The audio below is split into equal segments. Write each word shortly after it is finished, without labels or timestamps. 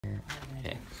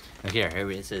Okay. Okay, here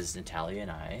this is Natalia and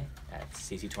I at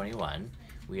CC21.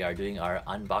 We are doing our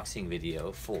unboxing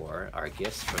video for our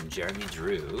gifts from Jeremy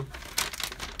Drew.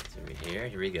 So here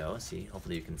we go. See,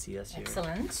 hopefully you can see us here.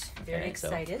 Excellent. Very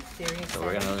excited. Very excited. So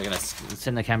we're gonna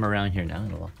send the camera around here now.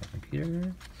 It'll lock my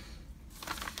computer.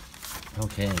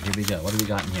 Okay, here we go. What do we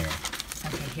got in here?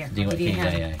 Okay, here. Do you What do you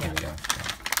have? Here we go.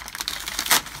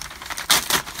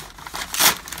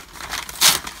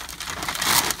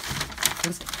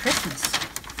 It's Christmas.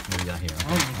 What do we got here?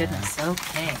 Oh my goodness.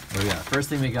 Okay. What do we got? First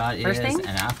thing we got is an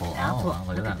apple. Apple. Oh, wow,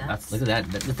 look at that. that. Look at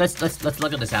that. Let's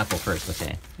look at this apple first,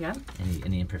 okay? Yeah.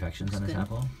 Any imperfections on this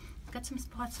apple? Got some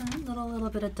spots on it, little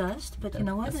bit of dust, but you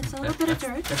know what? That's It's a little bit of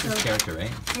dirt. That's his character,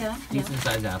 right? Yeah. Decent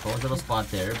sized apple, a little spot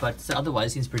there, but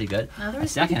otherwise seems pretty good. A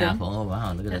second apple. Oh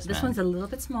wow, look at this. This one's a little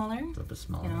bit smaller. A little bit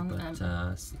smaller, you know,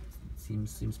 but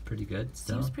seems pretty good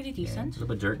still. Seems pretty decent. Yeah, a little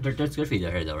bit dirt. Dirt's good for you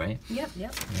here though, right? Yep.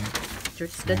 Yeah.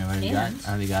 Dirt's good.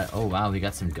 And we got. Oh wow, we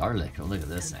got some garlic. Oh look at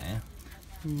this, eh?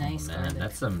 Nice man, garlic.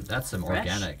 that's some Fresh.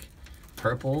 organic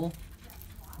purple.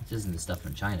 This isn't the stuff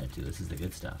from China too. This is the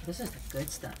good stuff. This is the good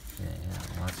stuff. Yeah.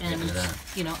 Well, let's get And into that.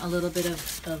 you know, a little bit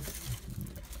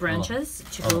of branches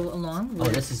to go along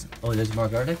with. There's more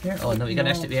garlic here. Oh no, we got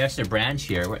an extra branch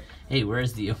here.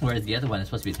 Where's the other one that's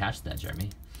supposed to be attached to that, Jeremy?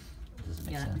 Doesn't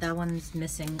make sense. That one's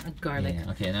missing a garlic.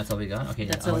 Yeah, okay, and that's all we got. Okay,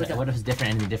 That's all we got. What if it's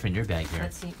different? Anything different in your bag here?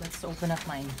 Let's see. Let's open up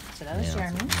mine. So that was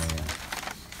Jeremy's.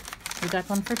 Yeah. We got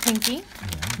one for Pinky,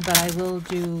 but I will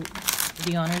do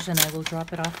the honors and I will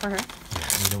drop it off for her.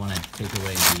 Yeah, we don't want to take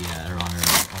away her honor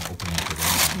of opening it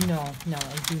today. No,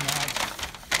 I do not.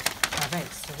 All right,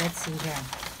 so let's see here.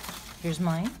 Here's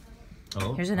mine.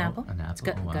 Here's an apple. An apple. It's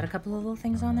got a couple of little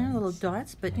things on there, little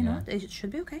dots, but you know, it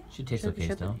should be okay. Should taste okay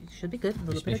still. Should be good. A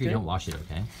little Just bit make of sure you dirt. don't wash it,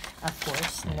 okay? Of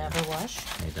course, never wash.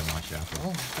 Yeah, don't wash your apple. Oh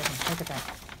my goodness, look at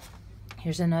that.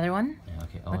 Here's another one. Yeah,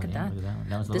 okay. Look at that. Look at that one.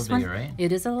 That one's a This little bigger, one, right?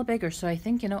 it is a little bigger, so I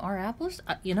think, you know, our apples,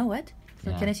 you know what?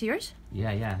 Yeah. Can I see yours? Yeah,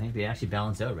 I think they actually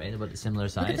balance out, right? About the similar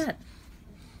size. Look at that.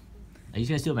 Are you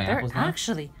gonna steal my apples now?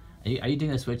 Actually, Are you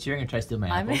doing a switch here and try to steal my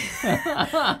apples?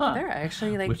 they're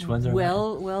actually like Which ones are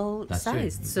well that's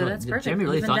sized, true. so that's perfect. Jeremy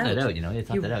really Evened thought that out, you know. He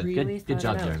thought that out. Really Good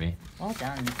job, thought it out. Jeremy. Well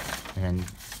done. And then,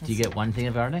 do you get one thing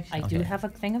of garlic? I do have a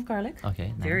thing of garlic. Okay,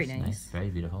 nice, Very nice. Very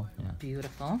beautiful. Yeah.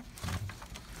 Beautiful.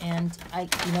 And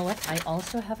you know what? I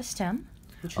also have a stem.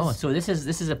 Which is, So this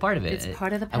is a part of it. It's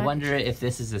part of the I package. wonder if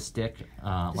this is a stick.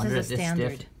 Wonder if this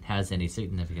standard. stick has any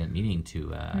significant meaning to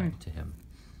him.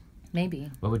 Maybe.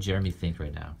 What would Jeremy think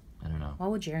right now? I don't know. What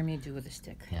would Jeremy do with a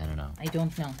stick? Yeah, I don't know. I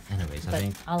don't know. Anyways, But I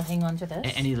think. I'll hang on to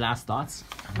this. Any last thoughts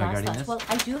regarding this? Well,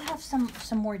 I do have some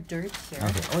more dirt here.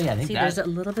 Okay. Oh yeah, I think See, that. there's a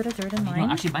little bit of dirt in mine.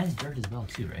 No, actually, mine is dirt as well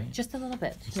too, right? Just a little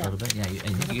bit. Just a little bit. Yeah. You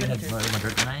think you have more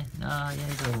dirt than I? No. Yeah,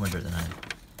 you got a little more dirt than I.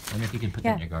 I wonder if you can put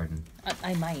that in your garden.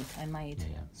 I might.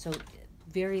 Yeah. So,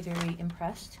 very, very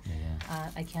impressed. Yeah.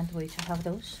 I can't wait to have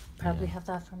those. Probably have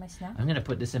that for my snack. I'm gonna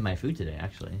put this in my food today.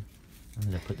 Actually, I'm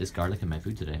gonna put this garlic in my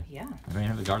food today. Yeah. I don't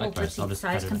have a garlic press. I'll just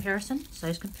Size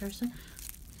comparison.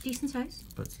 Decent size.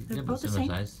 But They're both the same.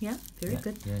 size. Yeah, very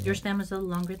good. Yeah, Your stem is a little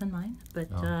longer than mine, but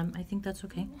I think that's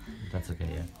okay. That's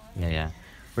okay. Yeah.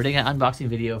 We're doing an unboxing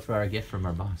video for our gift from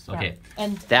our boss. Okay.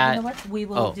 And that, you know what? We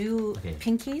will do okay.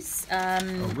 Pinky's. We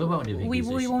won't do Pinky's.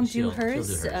 We won't do she'll hers.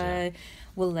 do hers, yeah.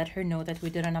 We'll let her know that we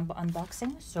did an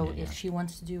unboxing. So Yeah. if she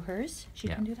wants to do hers, she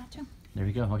can do that too. There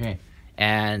we go. Okay.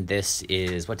 And this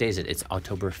is, what day is it? It's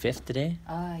October 5th today?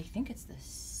 I think it's the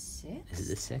 6th. Is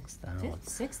it the 6th? I don't know.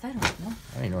 6th? I don't know.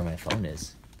 I don't even know where my phone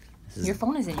is. Your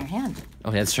phone is in your hand.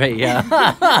 Oh, that's right.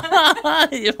 Yeah.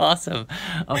 You're awesome.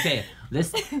 Okay.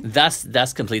 This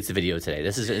completes the video today.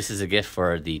 This is a gift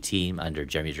for the team under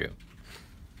Jeremy Drew.